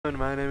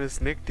gentlemen, my name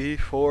is Nick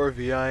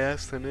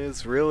D4VIS, and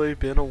it's really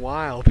been a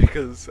while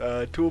because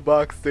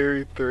Toolbox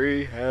Theory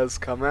 3 has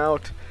come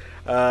out.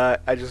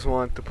 I just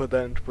want to put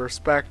that into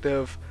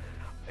perspective.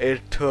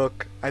 It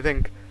took, I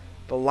think,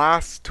 the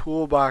last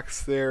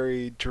Toolbox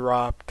Theory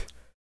dropped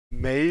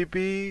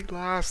maybe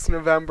last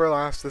November,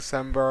 last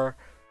December.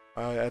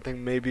 I think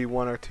maybe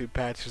one or two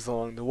patches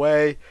along the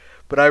way,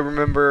 but I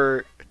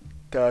remember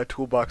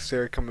Toolbox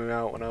Theory coming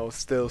out when I was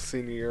still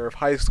senior year of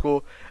high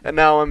school, and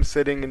now I'm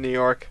sitting in New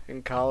York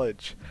in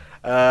college.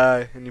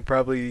 And you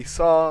probably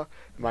saw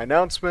my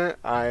announcement,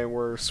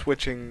 we're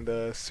switching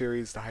the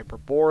series to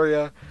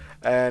Hyperborea,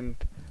 and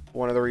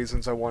one of the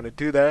reasons I want to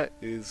do that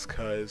is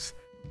because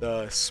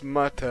the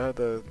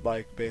SMUTA,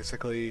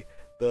 basically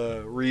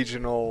the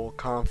regional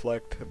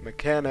conflict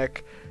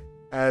mechanic,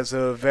 has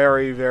a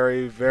very,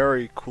 very,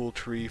 very cool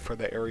tree for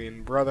the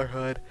Aryan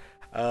Brotherhood.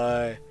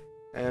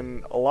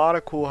 And a lot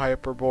of cool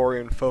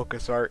Hyperborean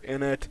focus art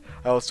in it.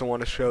 I also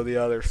want to show the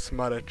other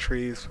SMUTA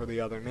trees for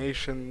the other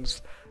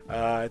nations.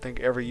 I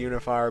think every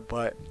unifier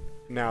but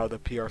now the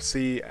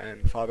PRC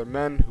and Father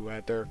Men, who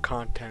had their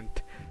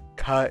content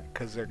cut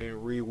because they're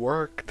getting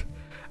reworked,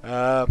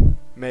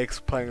 makes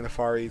playing in the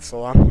Far East a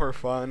lot more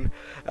fun.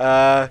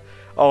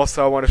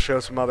 Also, I want to show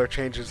some other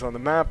changes on the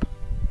map.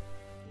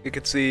 You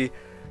can see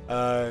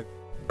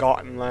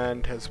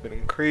Gottenland has been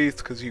increased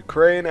because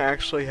Ukraine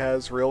actually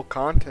has real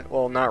content.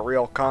 Well, not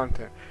real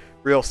content,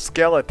 real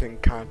skeleton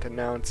content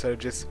now, instead of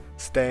just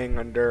staying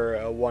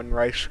under one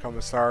Reich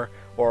Commissar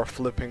or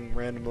flipping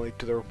randomly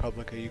to the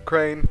Republic of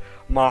Ukraine.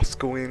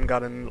 Moscowine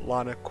got a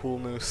lot of cool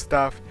new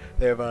stuff.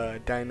 They have a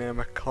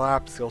dynamic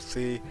collapse, you'll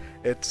see.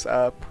 It's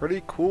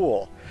pretty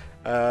cool.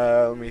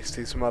 Let me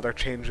see some other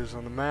changes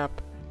on the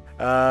map.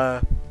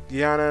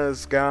 Guyana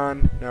is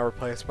gone, now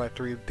replaced by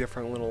 3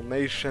 different little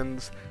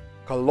nations.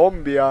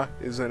 Colombia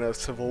is in a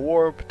civil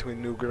war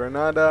between New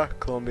Granada,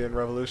 Colombian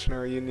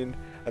Revolutionary Union,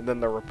 and then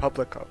the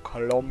Republic of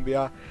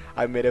Colombia.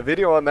 I made a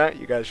video on that,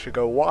 you guys should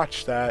go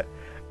watch that.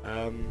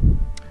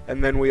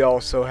 And then we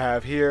also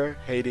have here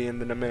Haiti and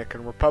the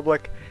Dominican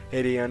Republic.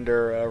 Haiti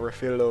under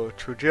Rafilo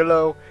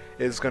Trujillo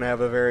is going to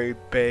have a very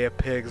Bay of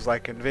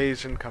Pigs-like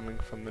invasion coming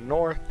from the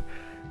north.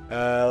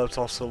 Let's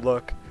also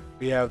look.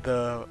 We have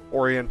the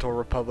Oriental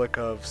Republic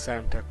of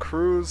Santa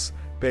Cruz,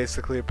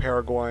 basically a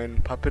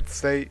Paraguayan puppet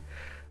state.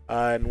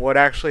 And what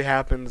actually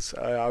happens,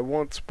 I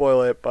won't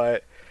spoil it,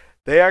 but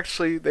they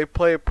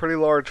play a pretty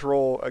large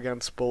role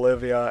against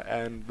Bolivia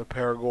and the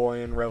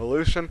Paraguayan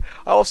Revolution.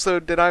 Also,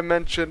 did I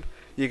mention,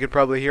 you could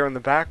probably hear in the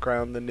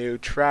background the new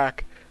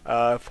track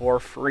for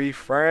Free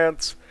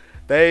France.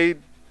 They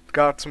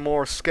got some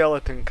more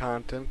skeleton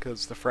content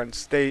because the French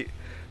state,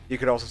 you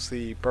could also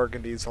see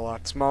Burgundy's a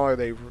lot smaller.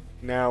 They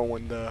now,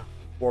 when the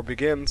war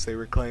begins, they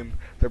reclaim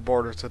their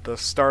borders at the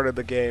start of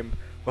the game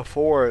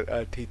before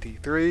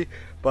TT3,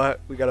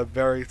 but we got a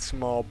very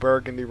small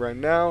Burgundy right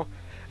now,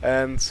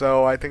 and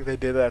so I think they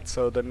did that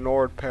so the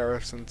Nord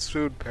Paris and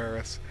Sud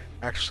Paris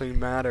actually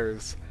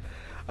matters.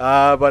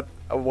 But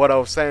what I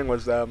was saying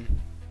was,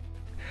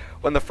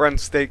 when the French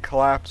state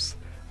collapsed,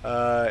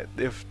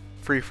 if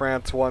Free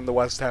France won the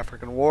West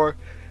African War,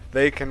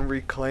 they can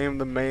reclaim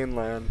the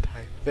mainland.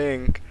 I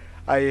think.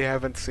 I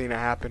haven't seen it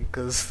happen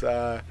because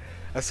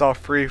I saw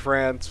Free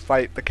France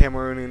fight the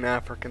Cameroonian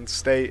African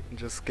state and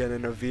just get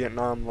in a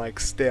Vietnam-like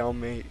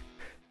stalemate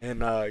in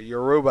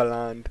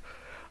Yorubaland.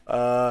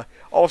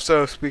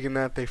 Also, speaking of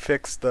that, they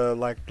fixed the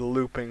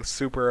looping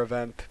super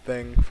event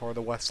thing for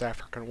the West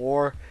African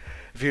War.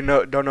 If you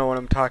don't know what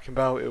I'm talking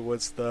about, it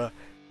was the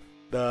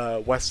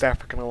West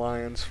African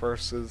Alliance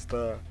versus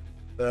the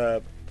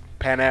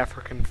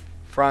Pan-African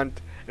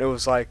Front. It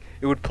was like,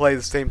 it would play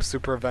the same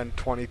super event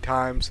 20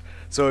 times.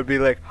 So it would be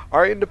like,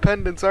 our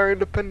independence, our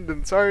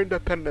independence, our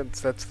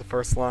independence. That's the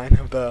first line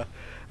of the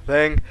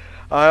thing.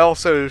 I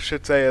also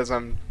should say, as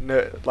I'm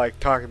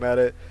talking about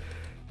it,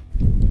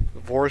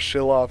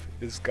 Vorshilov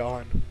is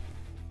gone.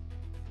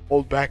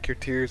 Hold back your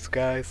tears,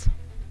 guys.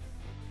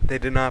 They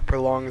did not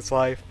prolong his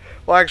life.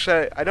 Well,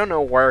 actually, I don't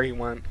know where he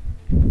went.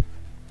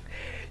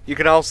 You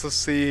can also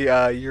see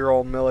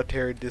Ural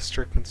Military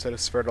District instead of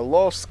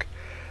Sverdlovsk.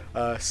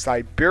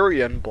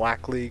 Siberian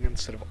Black League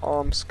instead of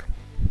Omsk,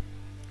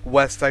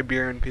 West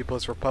Siberian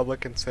People's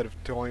Republic instead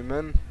of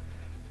Toyman.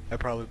 I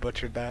probably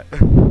butchered that.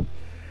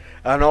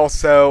 And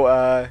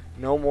also,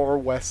 no more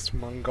West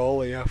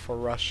Mongolia for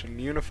Russian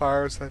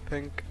unifiers, I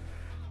think.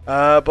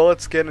 But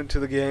let's get into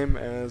the game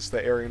as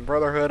the Aryan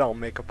Brotherhood. I'll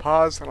make a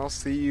pause and I'll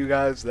see you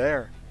guys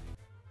there.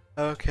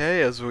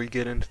 Okay, as we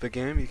get into the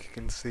game, you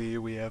can see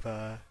we have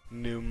a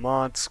new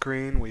mod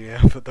screen. We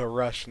have the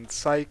Russian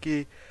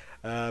Psyche.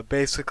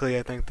 Basically,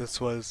 I think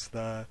this was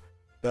the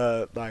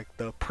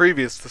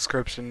previous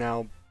description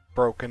now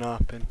broken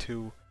up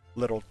into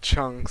little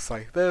chunks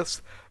like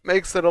this.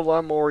 Makes it a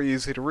lot more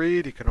easy to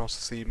read. You can also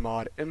see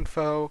mod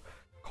info,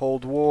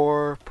 Cold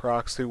War,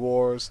 proxy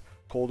wars,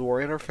 Cold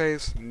War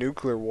interface,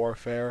 nuclear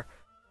warfare,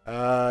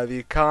 The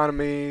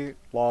economy,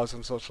 laws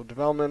and social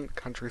development,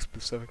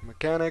 country-specific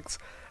mechanics,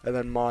 and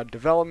then mod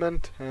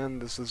development,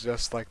 and this is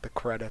just like the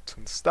credits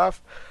and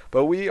stuff.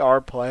 But we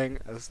are playing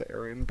as the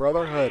Aryan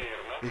Brotherhood.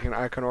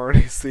 I can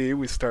already see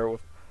we start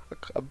with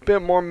a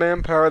bit more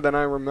manpower than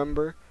I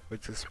remember,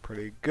 which is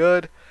pretty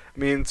good. It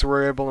means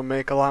we're able to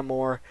make a lot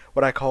more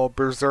what I call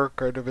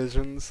berserker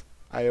divisions.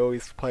 I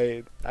always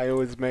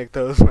make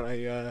those when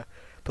I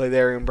play the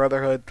Aryan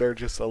Brotherhood. They're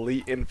just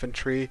elite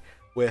infantry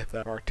with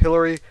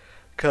artillery,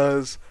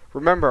 because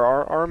remember,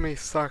 our army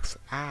sucks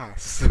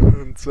ass.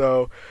 And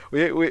so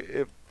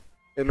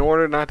in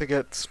order not to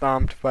get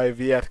stomped by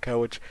Vietka,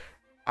 which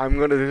I'm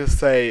gonna just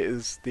say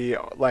is the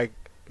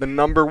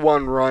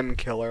 #1 run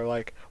killer.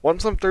 Like,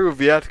 once I'm through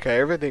Vietka,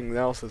 everything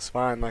else is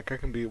fine. Like, I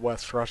can beat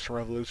West Russian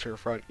Revolutionary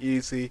Front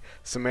easy.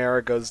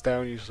 Samara goes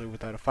down usually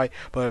without a fight.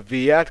 But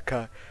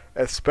Vietka,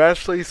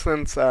 especially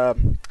since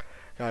God,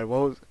 what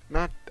was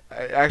not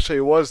actually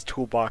it was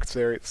Toolbox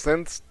Theory.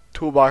 Since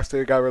Toolbox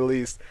Theory got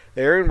released,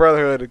 the Aryan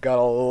Brotherhood got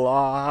a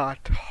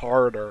lot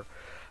harder.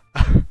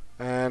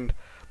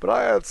 But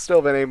I have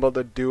still been able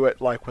to do it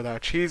like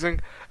without cheesing,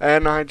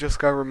 and I just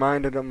got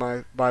reminded of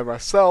by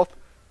myself.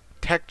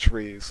 Tech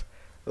trees,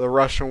 the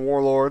Russian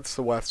warlords,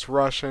 the West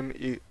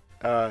Russian,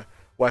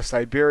 West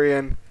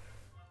Siberian,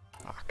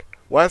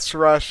 West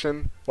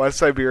Russian, West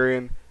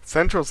Siberian,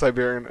 Central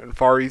Siberian, and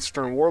Far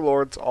Eastern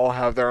warlords all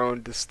have their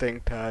own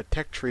distinct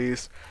tech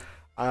trees.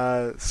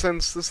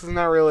 Since this is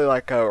not really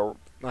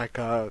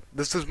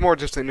this is more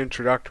just an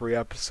introductory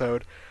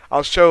episode,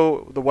 I'll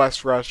show the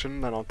West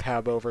Russian, then I'll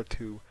tab over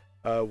to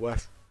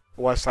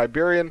West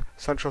Siberian,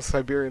 Central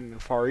Siberian,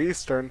 and Far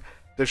Eastern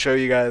to show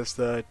you guys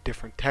the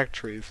different tech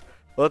trees.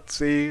 Let's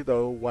see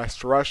the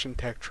West Russian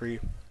tech tree.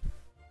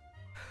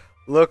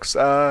 Looks,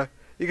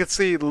 you can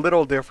see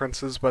little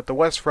differences, but the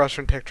West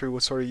Russian tech tree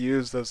was sort of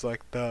used as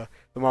like the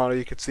model.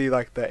 You can see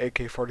like the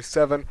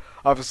AK-47,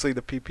 obviously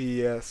the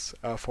PPS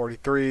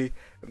 43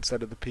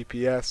 instead of the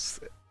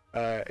PPS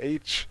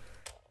H.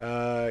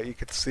 You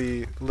can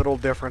see little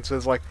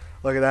differences, like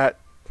look at that,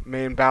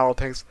 main battle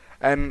tanks,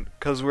 and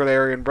because we're the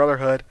Aryan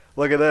Brotherhood,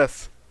 look at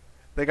this.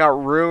 They got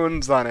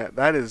runes on it.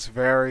 That is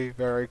very,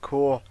 very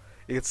cool.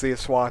 You can see a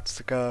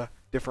swastika,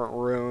 different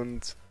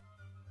runes.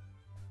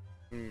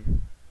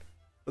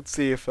 Let's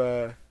see if,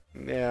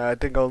 yeah, I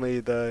think only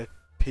the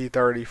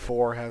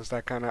T34 has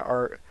that kind of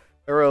art.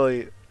 I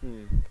really,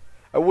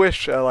 I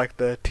wish, like,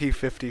 the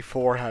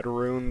T54 had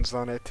runes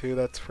on it, too.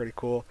 That's pretty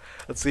cool.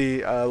 Let's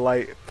see,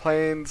 light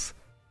planes.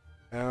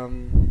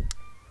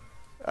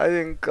 I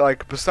think,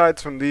 like,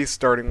 besides from these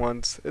starting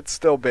ones, it's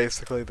still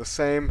basically the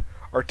same.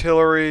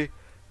 Artillery,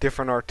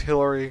 different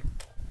artillery.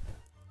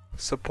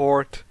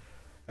 Support.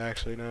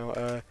 Actually,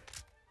 no.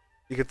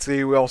 You can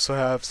see we also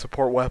have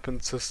support weapon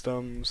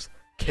systems,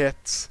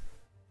 kits.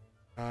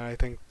 I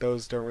think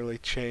those don't really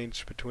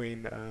change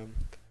between.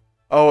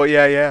 Oh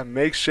yeah,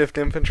 makeshift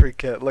infantry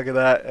kit. Look at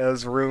that. It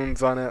has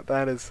runes on it.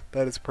 That is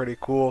pretty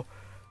cool.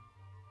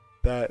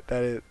 I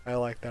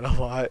like that a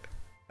lot.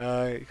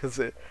 Because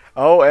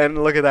oh,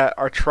 and look at that.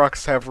 Our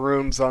trucks have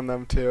runes on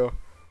them too.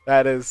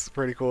 That is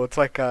pretty cool. It's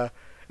like a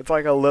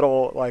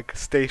little like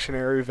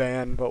stationary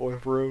van, but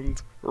with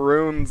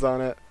runes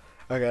on it.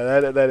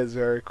 Okay, that is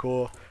very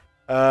cool.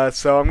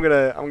 So I'm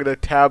gonna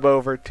tab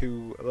over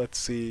to, let's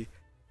see,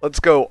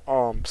 let's go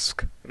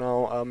Omsk, and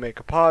I'll make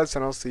a pause,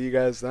 and I'll see you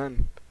guys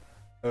then.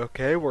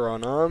 Okay, we're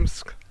on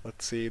Omsk.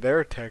 Let's see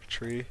their tech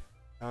tree.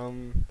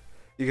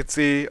 You can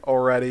see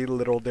already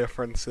little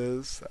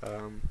differences.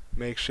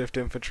 Makeshift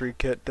infantry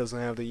kit doesn't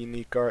have the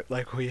unique art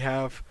like we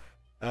have.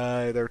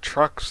 Their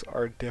trucks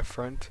are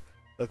different.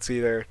 Let's see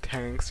their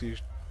tanks.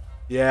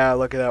 Yeah,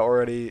 look at that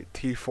already.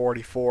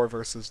 T44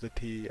 versus the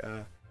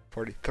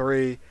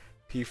T43,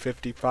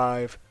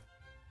 T55.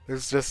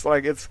 There's just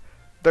like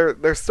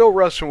they're still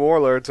Russian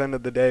warlords end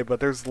of the day, but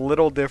there's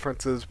little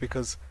differences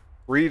because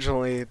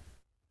regionally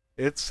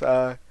it's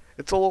a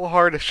little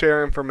hard to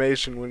share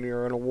information when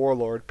you're in a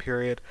warlord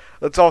period.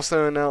 Let's now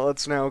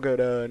go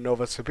to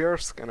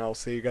Novosibirsk, and I'll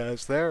see you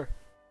guys there.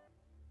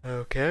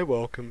 Okay,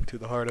 welcome to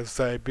the heart of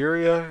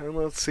Siberia, and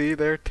let's see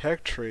their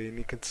tech tree. And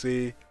you can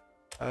see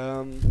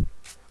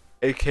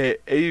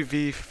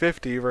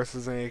AV50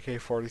 versus an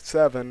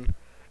AK-47,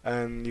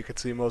 and you can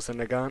see Mosin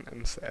Nagant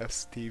and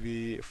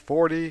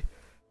STV-40.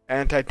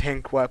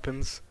 Anti-tank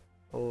weapons,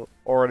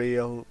 already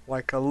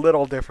like a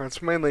little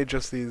difference, mainly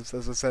just these,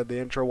 as I said, the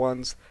intro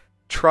ones.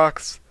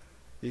 Trucks,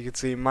 you can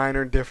see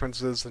minor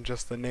differences in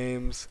just the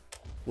names.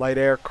 Light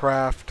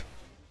aircraft,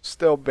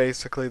 still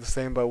basically the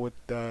same, but with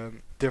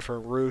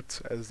different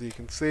routes, as you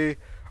can see.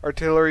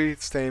 Artillery,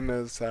 same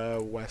as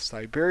West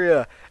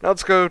Siberia. Now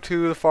let's go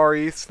to the Far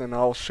East, and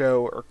I'll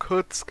show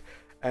Irkutsk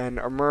and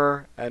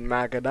Amur and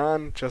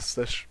Magadan, just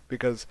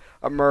because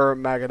Amur,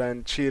 Magadan,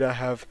 and Chita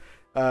have,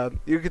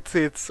 you can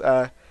see it's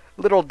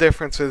little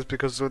differences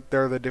because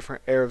they're the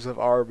different areas of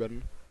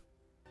Arban.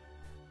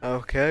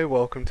 Okay,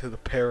 welcome to the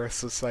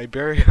Paris of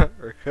Siberia,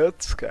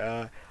 Irkutsk.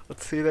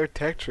 Let's see their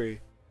tech tree.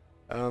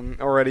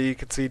 Already you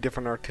can see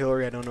different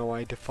artillery. I don't know why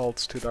it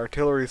defaults to the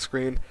artillery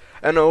screen.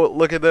 And oh,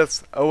 look at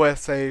this,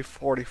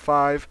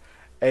 OSA-45,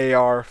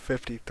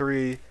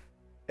 AR-53,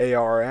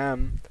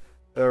 ARM.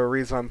 The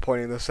reason I'm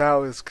pointing this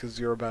out is because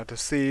you're about to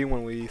see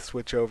when we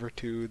switch over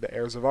to the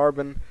Heirs of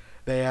Arbon,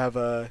 they have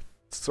a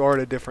sort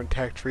of different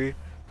tech tree.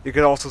 You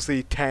can also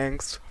see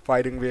tanks,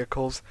 fighting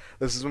vehicles.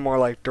 This is more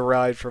like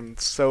derived from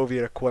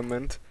Soviet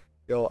equipment.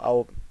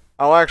 I'll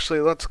actually,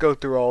 let's go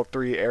through all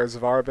three Heirs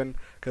of Arbon,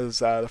 because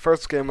the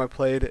first game I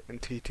played in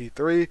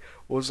TT3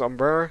 was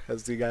Umber,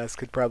 as you guys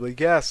could probably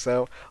guess.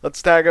 So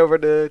let's tag over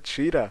to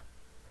Cheetah.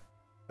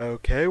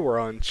 Okay, we're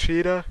on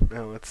Cheetah.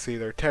 Now let's see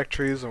their tech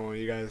trees. I want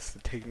you guys to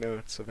take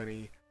notes of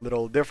any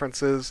little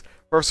differences.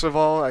 First of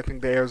all, I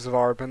think the Heirs of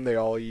Arbon, they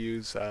all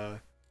use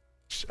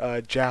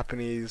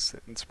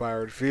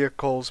Japanese-inspired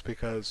vehicles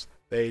because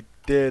they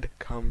did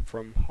come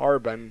from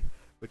Harbin,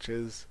 which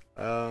is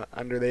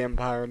under the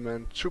Empire of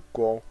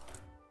Manchukuo.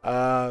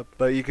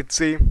 But you can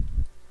see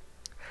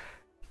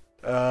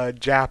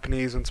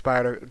Japanese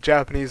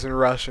and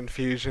Russian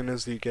fusion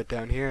as you get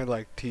down here,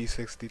 like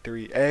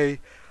T-63A.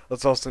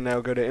 Let's also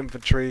now go to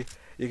infantry.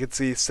 You can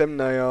see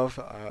Semyonov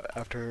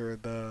after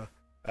the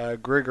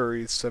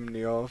Grigory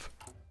Semyonov,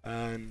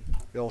 and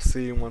you'll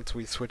see once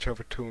we switch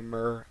over to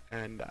Amur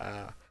and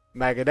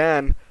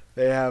Magadan,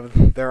 they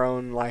have their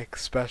own like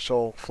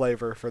special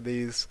flavor for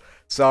these.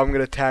 So I'm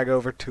gonna tag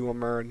over to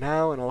Amur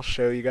now, and I'll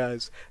show you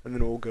guys, and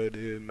then we'll go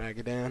to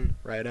Magadan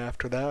right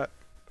after that.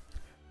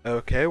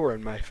 Okay, we're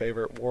in my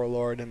favorite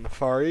warlord in the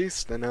Far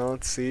East, and now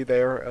let's see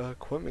their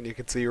equipment. You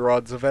can see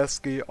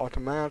Rodzavesky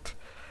Automat,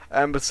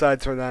 and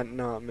besides from that,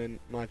 not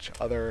much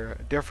other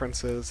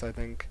differences, I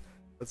think.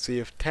 Let's see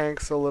if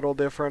tank's a little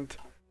different.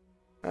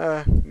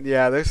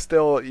 Yeah, they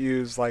still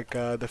use like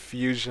the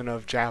fusion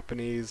of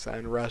Japanese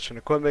and Russian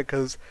equipment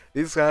because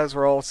these guys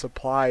were all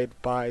supplied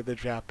by the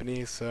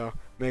Japanese, so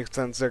makes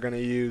sense they're going to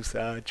use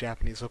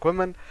Japanese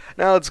equipment.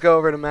 Now let's go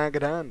over to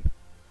Magadan.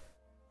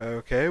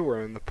 Okay,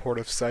 we're in the port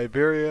of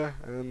Siberia,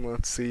 and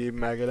let's see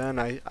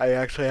Magadan. I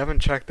actually haven't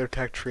checked their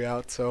tech tree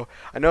out, so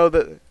I know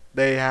that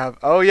they have,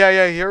 oh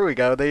yeah, here we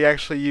go. They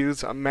actually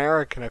use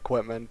American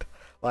equipment,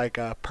 like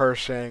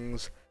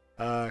Pershings,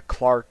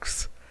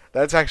 Clarks.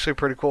 That's actually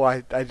pretty cool.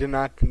 I did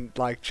not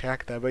like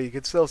check that, but you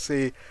can still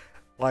see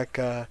like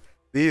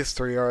these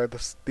three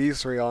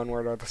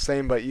onward are the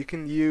same, but you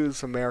can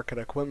use American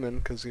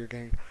equipment because you're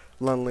getting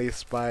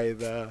lend-leased by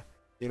the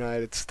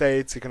United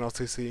States. You can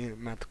also see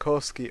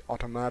Matkovsky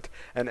Automat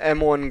and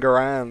M1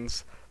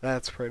 Garands.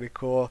 That's pretty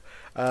cool.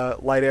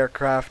 Light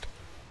aircraft,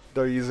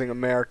 they're using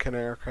American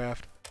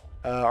aircraft.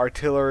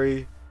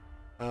 Artillery,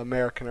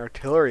 American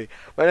artillery.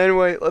 But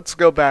anyway, let's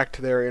go back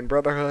to the Aryan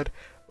Brotherhood.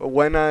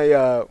 When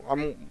I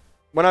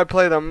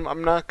play them,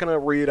 I'm not gonna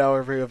read out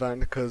every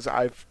event because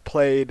I've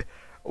played.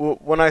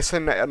 When I say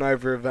an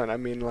every event, I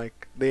mean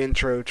like the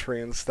intro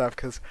tree and stuff.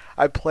 Because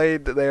I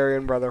played the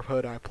Aryan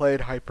Brotherhood, I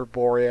played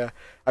HYPERBOREA.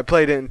 I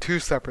played it in two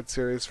separate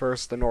series.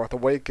 First, The North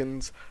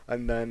Awakens,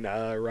 and then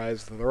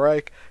Rise of the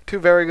Reich. Two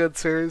very good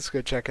series.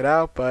 Go check it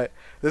out. But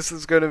this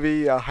is going to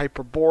be a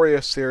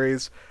HYPERBOREA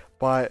series.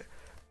 But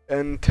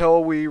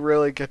until we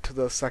really get to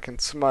the second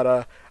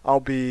smutta, I'll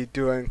be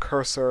doing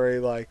cursory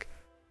like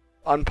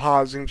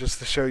unpausing just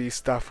to show you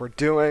stuff we're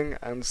doing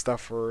and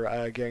stuff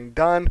we're getting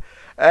done.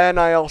 And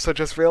I also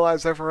just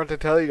realized I forgot to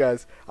tell you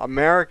guys,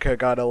 America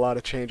got a lot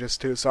of changes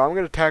too, so I'm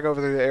going to tag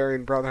over to the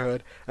Aryan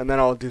Brotherhood and then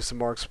I'll do some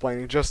more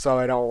explaining just so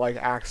I don't like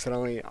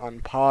accidentally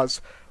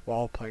unpause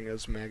while playing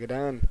as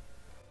Magadan.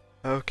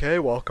 Okay,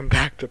 welcome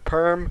back to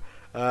Perm,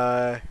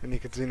 and you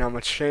can see not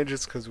much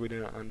changes because we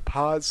didn't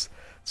unpause.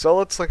 So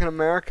let's look at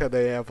America.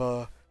 They have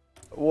a,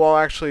 well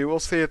actually we'll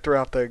see it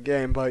throughout the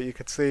game, but you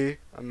can see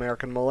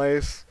American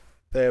Malays.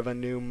 They have a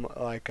new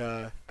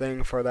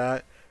thing for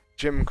that.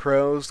 Jim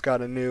Crow's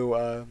got a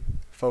new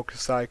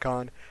focus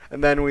icon.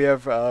 And then we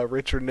have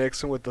Richard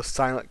Nixon with the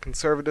silent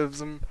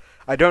conservatism.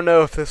 I don't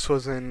know if this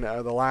was in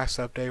the last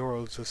update where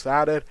it was just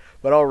added,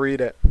 but I'll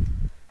read it.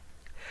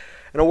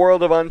 In a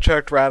world of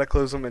unchecked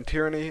radicalism and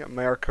tyranny,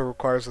 America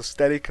requires a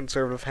steady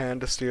conservative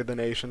hand to steer the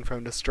nation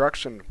from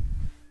destruction.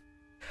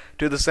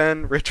 To this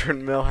end, Richard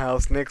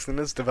Milhouse Nixon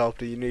has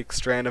developed a unique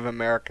strand of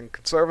American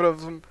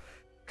conservatism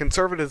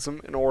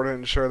in order to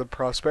ensure the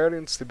prosperity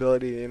and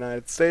stability of the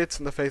United States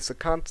in the face of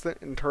constant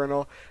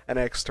internal and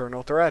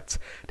external threats.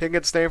 Taking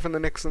its name from the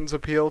Nixon's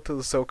appeal to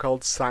the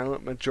so-called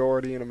silent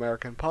majority in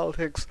American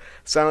politics,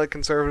 silent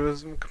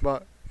conservatism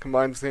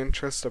combines the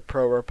interests of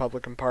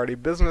pro-Republican Party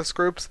business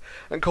groups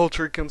and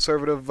culturally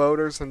conservative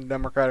voters in the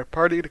Democratic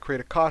Party to create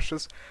a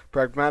cautious,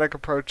 pragmatic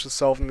approach to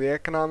solving the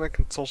economic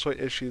and social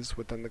issues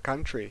within the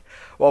country.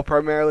 While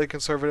primarily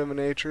conservative in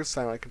nature,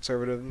 silent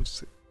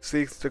conservatism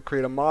seeks to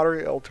create a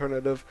moderate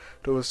alternative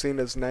to what was seen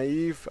as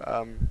naive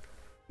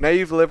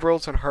Naive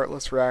liberals and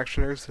heartless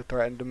reactionaries who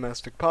threaten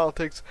domestic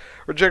politics,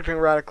 rejecting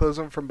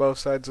radicalism from both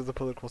sides of the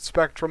political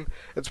spectrum.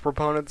 Its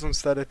proponents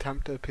instead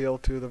attempt to appeal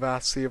to the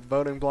vast sea of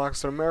voting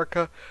blocs in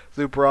America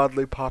through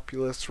broadly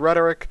populist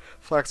rhetoric,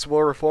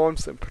 flexible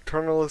reforms, and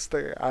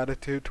paternalistic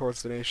attitude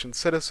towards the nation's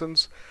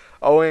citizens.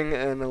 Owing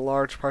in a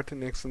large part to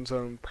Nixon's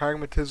own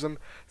pragmatism,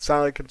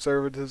 silent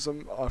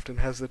conservatism often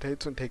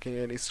hesitates when taking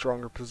any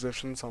stronger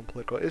positions on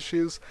political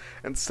issues,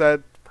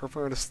 instead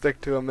preferring to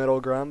stick to a middle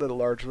ground that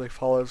largely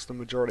follows the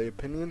majority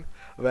opinion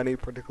of any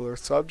particular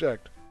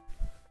subject.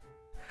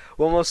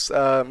 While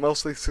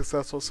mostly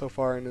successful so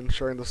far in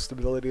ensuring the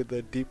stability of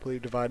the deeply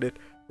divided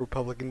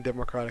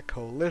Republican-Democratic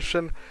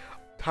coalition,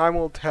 time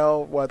will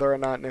tell whether or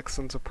not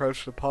Nixon's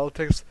approach to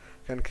politics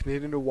can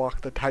continue to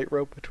walk the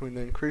tightrope between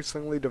the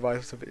increasingly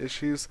divisive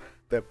issues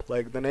that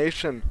plague the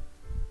nation.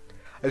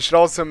 I should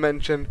also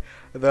mention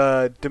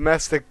the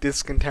domestic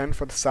discontent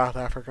for the South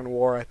African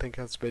War, I think,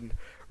 has been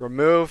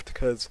removed,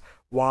 because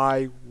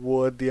why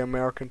would the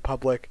American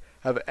public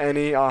have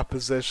any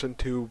opposition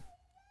to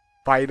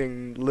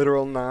fighting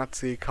literal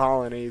Nazi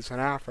colonies in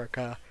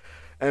Africa?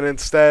 And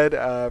instead,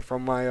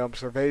 from my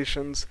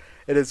observations,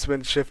 it has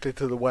been shifted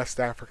to the West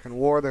African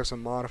War. There's a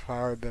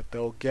modifier that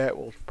they'll get,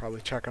 we'll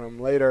probably check on them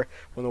later,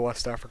 when the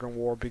West African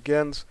War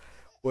begins,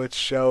 which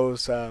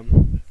shows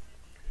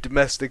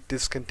domestic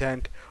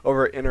discontent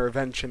over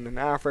intervention in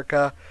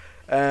Africa,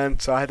 and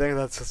so I think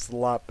that's just a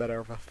lot better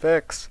of a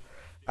fix.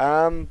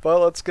 But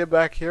let's get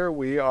back here.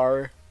 We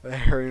are the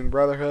Aryan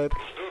Brotherhood,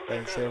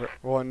 as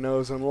everyone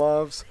knows and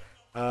loves.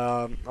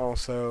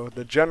 Also,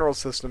 the general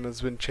system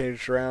has been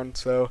changed around,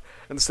 so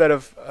instead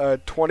of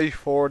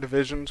 24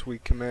 divisions, we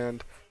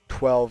command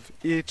 12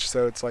 each,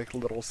 so it's like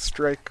little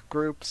strike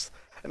groups.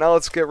 And now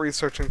let's get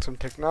researching some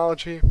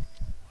technology.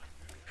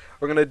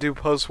 We're going to do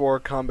post-war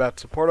combat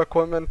support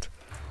equipment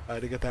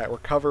to get that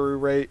recovery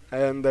rate,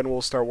 and then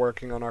we'll start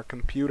working on our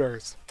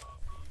computers.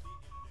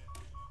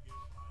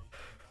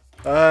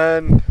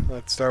 And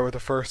let's start with the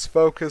first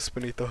focus,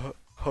 beneath the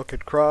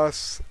hooked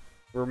cross.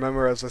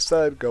 Remember, as I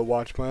said, go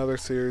watch my other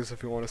series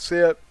if you want to see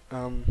it.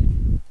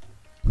 I'm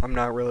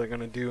not really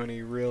going to do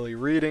any really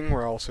reading.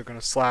 We're also going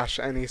to slash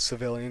any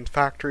civilian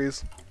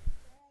factories.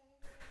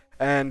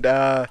 And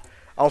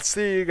I'll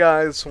see you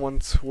guys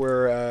once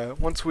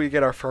we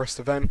get our first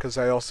event, because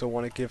I also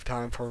want to give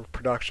time for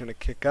production to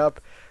kick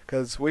up,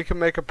 because we can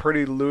make a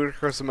pretty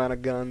ludicrous amount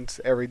of guns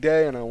every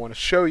day, and I want to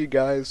show you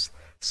guys.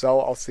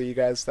 So I'll see you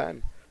guys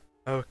then.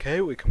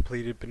 Okay, we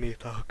completed beneath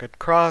the hooked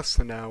cross,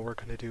 and now we're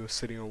going to do a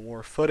city on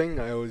war footing.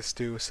 I always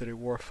do a city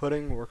war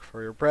footing, work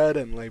for your bread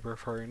and labor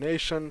for your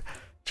nation,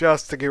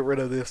 just to get rid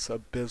of this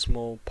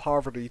abysmal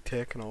poverty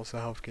tick and also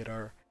help get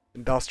our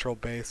industrial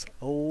base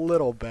a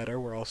little better.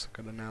 We're also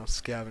going to now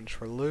scavenge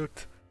for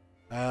loot.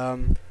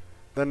 The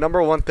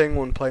number one thing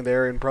when playing the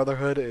Aryan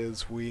Brotherhood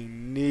is we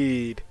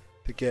need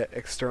to get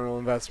external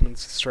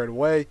investments straight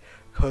away,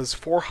 because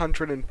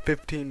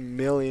 $415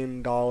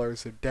 million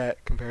of debt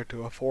compared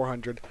to a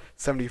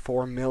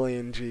 474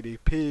 million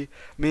GDP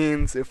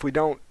means if we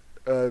don't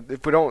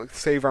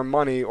save our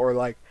money, or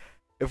like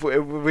if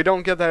we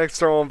don't get that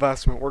external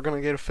investment, we're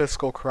gonna get a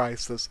fiscal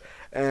crisis,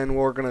 and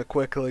we're gonna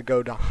quickly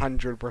go to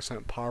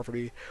 100%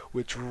 poverty,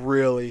 which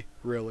really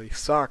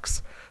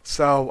sucks.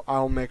 So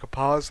I'll make a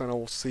pause, and I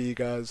will see you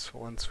guys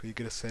once we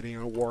get a city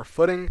on war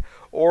footing,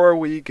 or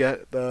we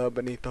get the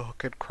beneath the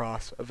hooked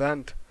cross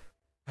event.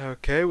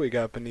 Okay, we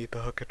got beneath the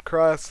hooked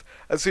cross.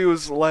 As he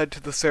was led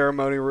to the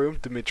ceremony room,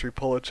 Dmitry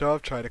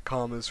Pulichov tried to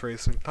calm his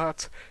racing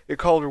thoughts. He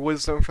called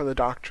wisdom from the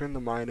doctrine.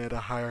 The mind had a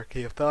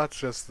hierarchy of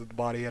thoughts, just as the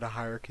body had a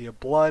hierarchy of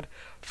blood.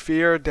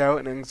 Fear, doubt,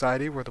 and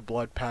anxiety were the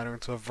blood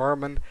patterns of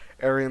vermin.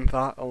 Aryan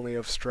thought only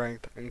of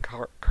strength and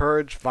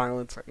courage,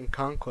 violence, and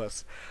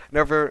conquest.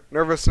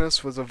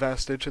 Nervousness was a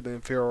vestige of the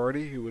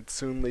inferiority he would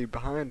soon leave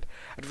behind.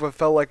 After what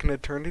felt like an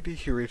eternity,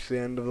 he reached the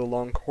end of the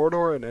long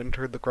corridor and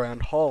entered the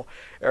grand hall.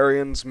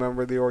 Aryans,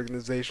 member of the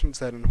organization,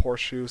 sat in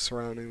horseshoes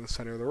surrounding the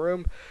center of the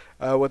room,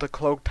 with a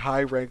cloaked,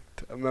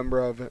 high-ranked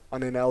member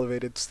on an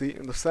elevated seat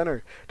in the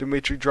center.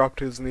 Dmitry dropped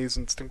to his knees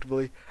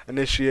instinctively.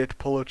 Initiate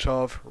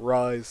Pulichov,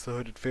 rise. The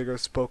hooded figure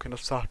spoke in a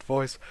soft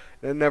voice,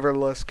 and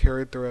nevertheless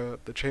carried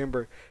throughout the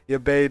chamber. He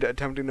obeyed,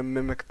 attempting to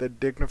mimic the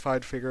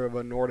dignified figure of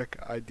a Nordic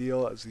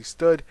ideal as he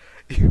stood.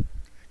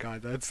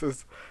 God, that's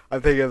just,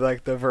 I'm thinking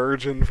like the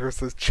Virgin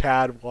versus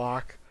Chad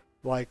walk.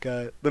 Like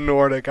the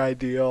Nordic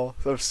ideal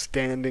of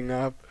standing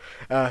up.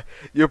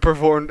 You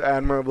performed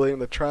admirably in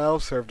the trial,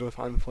 served with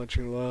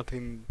unflinching loyalty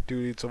and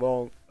duties of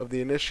all of the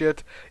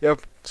initiate. You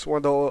have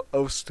sworn the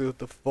oaths to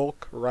the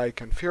Volk, Reich,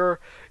 and Führer.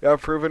 You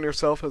have proven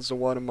yourself as the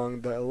one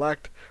among the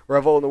elect.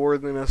 Revel in the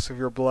worthiness of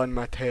your blood,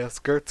 Matthias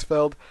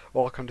Gertzfeld.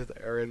 Welcome to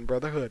the Aryan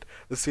Brotherhood.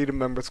 The seated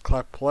members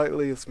clapped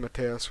politely as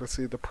Matthias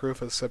received the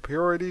proof of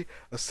superiority,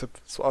 a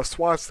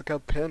swastika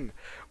pin,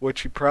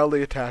 which he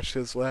proudly attached to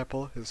his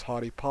lapel. His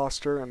haughty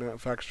posture and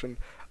affection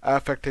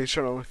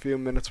affectation only a few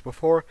minutes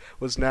before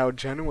was now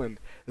genuine.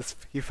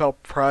 He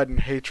felt pride and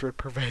hatred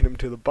pervade him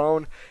to the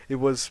bone. He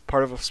was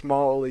part of a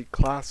small elite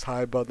class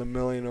high above the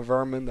million of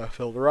vermin that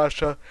filled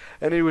Russia,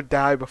 and he would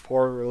die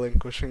before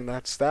relinquishing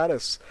that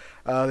status.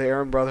 The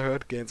Aryan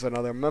Brotherhood gains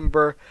another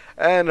member,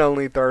 and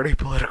only 30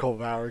 political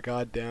power,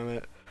 god damn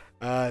it.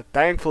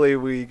 Thankfully,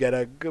 we get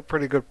a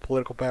pretty good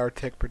political power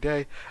tick per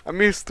day.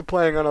 I'm used to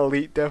playing on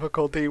elite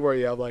difficulty where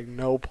you have like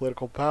no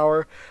political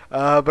power.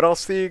 But I'll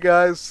see you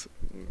guys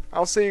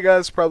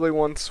probably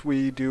once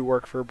we do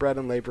work for bread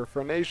and labor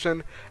for a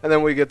nation, and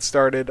then we get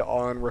started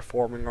on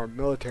reforming our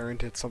military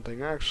into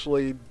something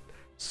actually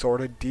sort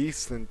of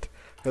decent.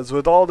 Because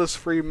with all this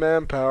free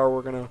manpower,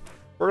 we're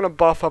gonna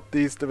buff up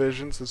these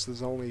divisions. This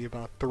is only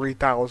about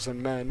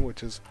 3,000 men,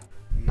 which is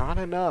not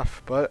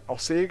enough. But I'll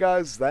see you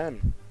guys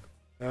then.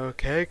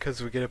 Okay,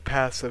 because we get a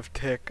passive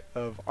tick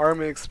of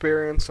army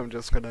experience, I'm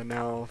just gonna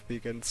now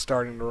begin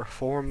starting to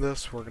reform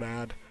this. We're gonna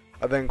add,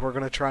 I think we're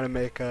gonna try to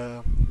make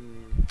a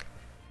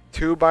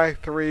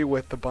 2x3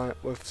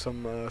 with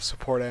some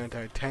support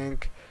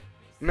anti-tank.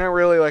 Not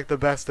really like the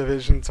best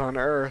divisions on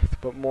Earth,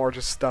 but more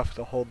just stuff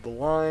to hold the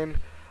line.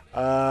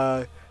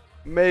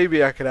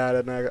 Maybe I could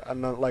add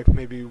like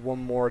maybe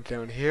one more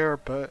down here,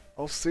 but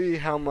I'll see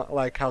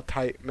how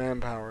tight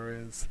manpower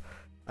is.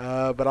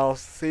 But I'll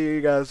see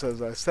you guys,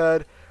 as I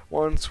said,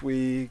 once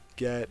we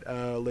get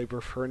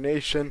labor for a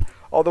nation.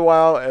 All the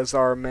while, as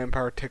our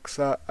manpower ticks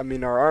up,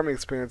 our army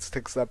experience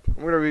ticks up,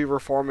 I'm going to be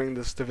reforming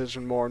this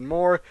division more and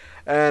more,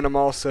 and I'm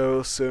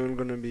also soon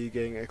going to be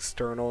getting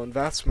external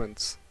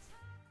investments.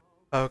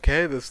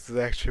 Okay, this is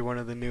actually one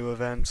of the new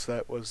events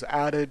that was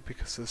added,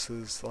 because this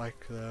is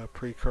like the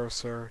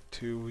precursor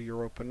to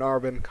Europa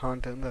Narbon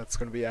content that's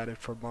going to be added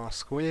for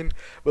Moskowin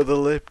with the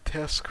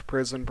Liptisk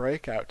prison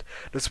breakout.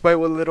 Despite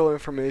what little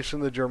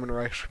information the German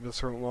Reich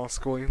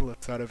Moskowin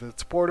lets out of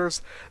its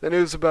borders, the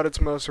news about its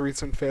most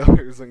recent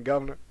failures in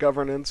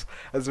governance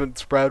has been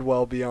spread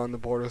well beyond the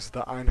borders of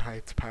the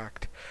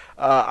Einheitspact.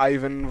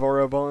 Ivan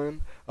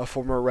Vorobin, a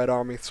former Red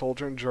Army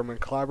soldier and German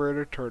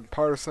collaborator turned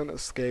partisan,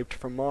 escaped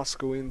from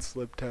Moskowin's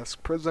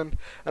Liptisk prison,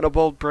 and a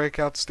bold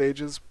breakout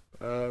stages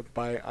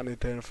by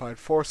unidentified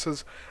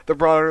forces. The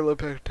broader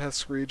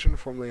Liptisk region,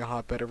 formerly a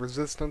hotbed of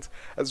resistance,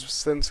 has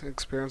since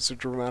experienced a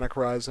dramatic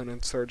rise in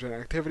insurgent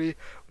activity,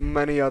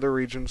 many other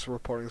regions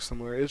reporting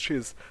similar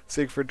issues.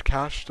 Siegfried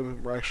Kasch, the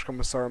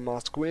Reichskommissar in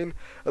Moskowin,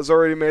 has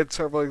already made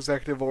several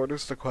executive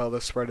orders to quell the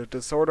spread of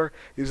disorder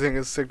using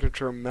his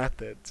signature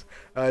methods.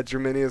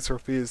 Germany has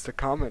refused to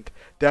comment.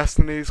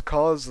 Destiny's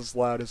call is as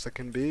loud as it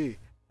can be.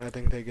 I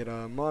think they get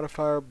a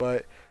modifier,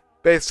 but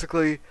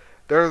basically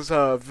there's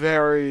a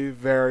very,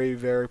 very,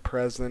 very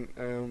present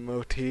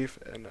motif,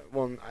 and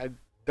well, I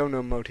don't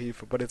know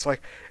motif, but it's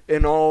like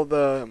in all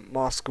the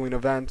Moskowin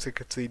events, you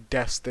could see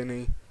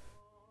Destiny,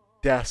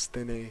 not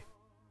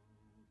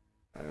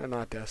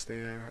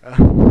Destiny,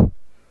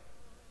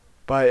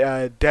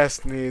 but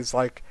Destiny is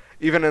like,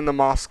 even in the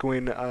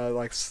Moskowin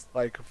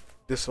like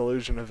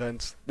disillusion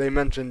events, they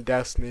mention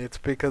Destiny. It's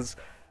because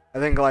I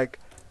think like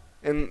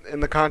in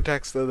the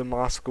context of the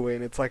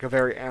Moskowin, it's like a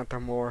very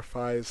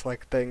anthropomorphized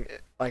like thing.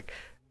 Like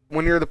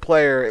when you're the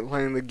player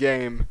playing the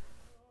game,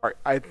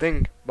 I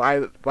think by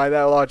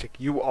that logic,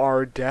 you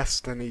are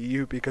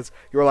Destiny. Because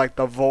you're like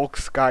the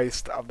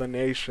Volksgeist of the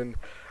nation.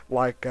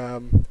 Like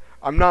I'm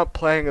not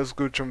playing as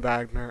Guntram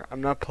Wagner.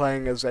 I'm not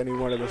playing as any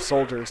one of the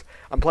soldiers.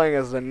 I'm playing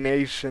as the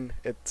nation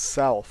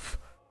itself.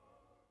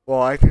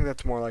 Well, I think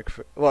that's more like,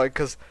 well,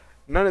 because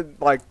none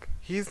of like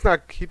he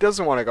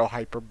doesn't want to go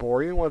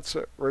Hyperborea. He wants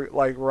to,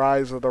 like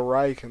Rise of the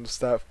Reich and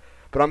stuff.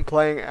 But I'm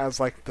playing as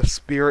like the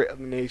spirit of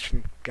the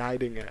nation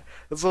guiding it.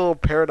 It's a little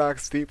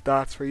paradox deep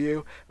thoughts for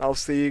you. I'll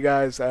see you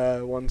guys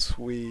once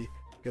we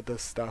get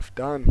this stuff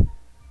done.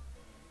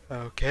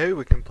 Okay,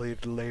 we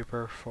completed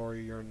labor for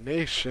your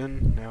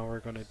nation. Now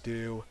we're gonna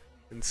do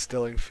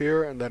instilling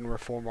fear and then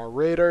reform our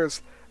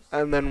raiders.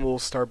 And then we'll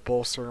start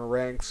bolstering our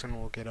ranks and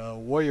we'll get a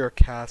warrior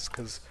caste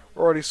because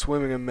we're already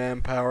swimming in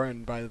manpower,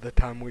 and by the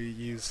time we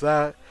use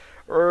that,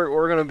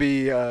 we're going to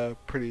be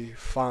pretty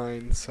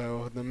fine,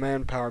 so the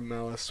manpower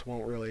malice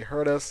won't really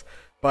hurt us.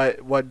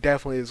 But what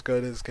definitely is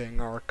good is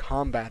getting our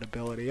combat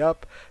ability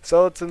up.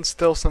 So let's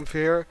instill some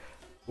fear.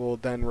 We'll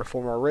then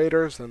reform our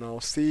raiders, and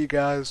I'll see you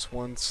guys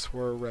once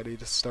we're ready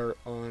to start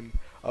on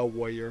a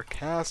warrior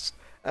cast.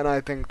 And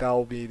I think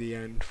that'll be the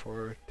end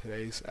for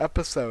today's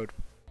episode.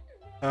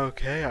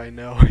 Okay, I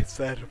know I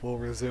said we'll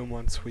resume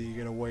once we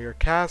get a warrior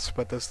cast,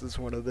 but this is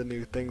one of the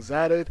new things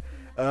added.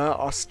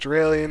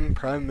 Australian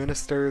prime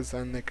ministers,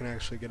 and they can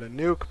actually get a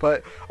nuke,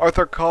 but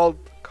Arthur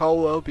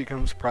Caldwell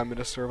becomes Prime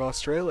Minister of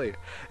Australia.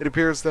 It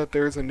appears that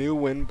there's a new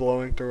wind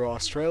blowing through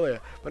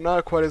Australia, but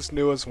not quite as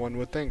new as one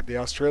would think. The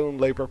Australian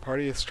Labour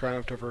Party has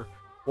triumphed over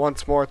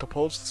once more at the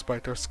polls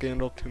despite their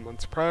scandal 2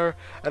 months prior,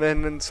 and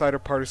an insider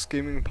party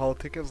scheming in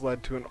politics has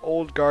led to an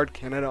old guard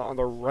candidate on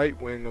the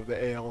right wing of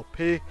the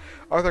ALP.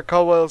 Arthur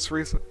Caldwell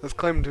has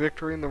claimed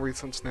victory in the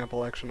recent snap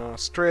election in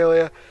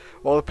Australia,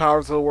 While the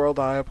powers of the world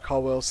eye up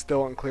Caldwell's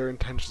still unclear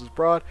intentions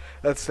abroad,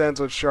 that stands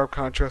with sharp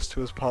contrast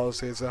to his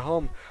policies at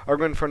home,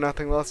 arguing for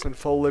nothing less than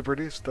full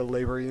liberties to the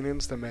labor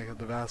unions that make up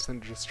the vast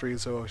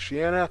industries of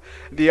Oceania,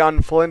 the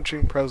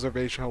unflinching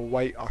preservation of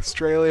white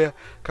Australia.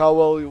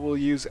 Caldwell will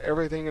use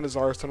everything in his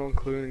arsenal,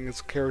 including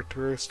his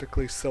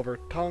characteristically silver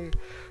tongue,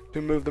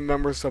 to move the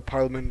members of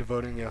Parliament to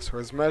voting yes for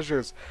his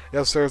measures.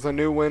 Yes, there's a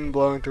new wind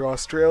blowing through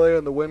Australia,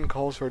 and the wind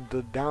calls for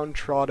the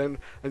downtrodden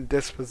and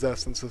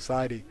dispossessed in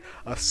society.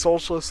 A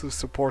socialist who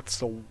supports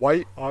the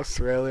White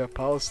Australia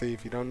policy.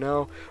 If you don't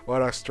know,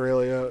 White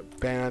Australia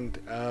banned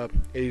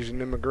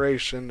Asian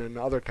immigration and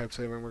other types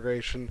of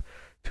immigration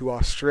to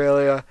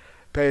Australia.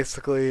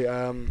 Basically,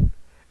 I'm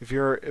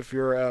just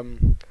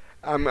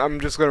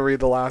going to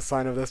read the last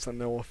line of this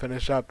and then we'll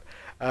finish up.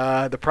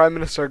 The Prime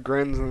Minister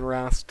grins and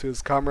rasps to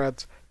his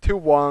comrades, "Two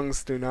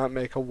Wongs do not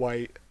make a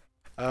white."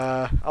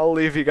 I'll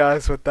leave you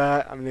guys with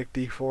that. I'm Nick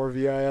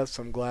D4VIS.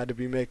 I'm glad to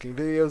be making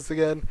videos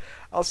again.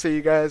 I'll see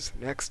you guys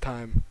next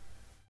time.